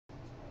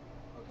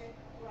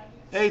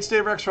Hey, it's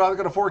Dave Rexrod. I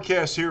got a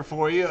forecast here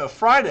for you.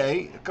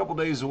 Friday, a couple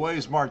days away,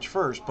 is March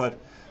 1st, but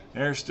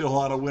there's still a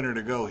lot of winter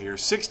to go here.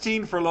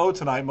 16 for low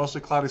tonight,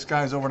 mostly cloudy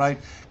skies overnight.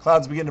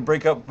 Clouds begin to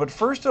break up, but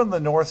first on the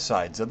north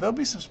side. So there'll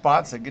be some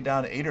spots that get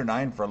down to 8 or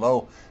 9 for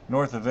low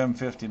north of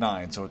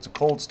M59. So it's a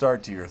cold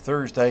start to your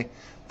Thursday.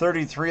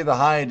 33 the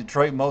high in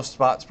Detroit. Most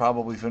spots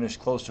probably finish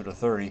closer to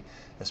 30,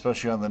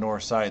 especially on the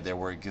north side there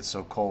where it gets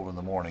so cold in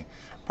the morning.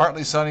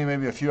 Partly sunny,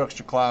 maybe a few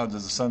extra clouds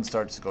as the sun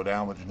starts to go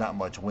down, but there's not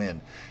much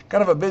wind.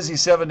 Kind of a busy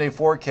 7-day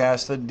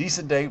forecast. A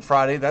decent day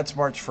Friday, that's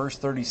March 1st,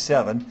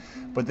 37.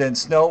 But then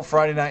snow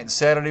Friday night and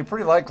Saturday,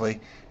 pretty likely.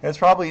 It's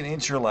probably an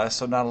inch or less,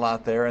 so not a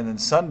lot there. And then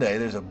Sunday,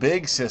 there's a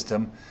big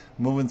system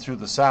moving through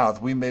the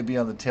south. We may be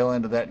on the tail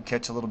end of that and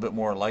catch a little bit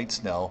more light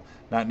snow.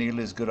 Not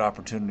nearly as good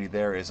opportunity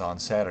there as on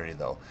Saturday,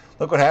 though.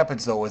 Look what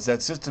happens, though, as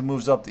that system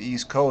moves up the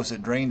east coast.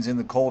 It drains in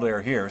the cold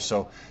air here.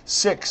 So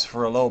 6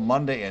 for a low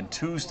Monday and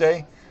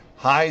Tuesday.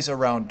 Highs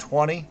around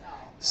 20.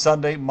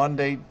 Sunday,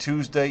 Monday,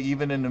 Tuesday,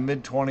 even in the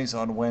mid-20s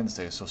on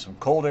Wednesday. So some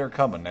cold air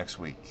coming next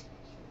week.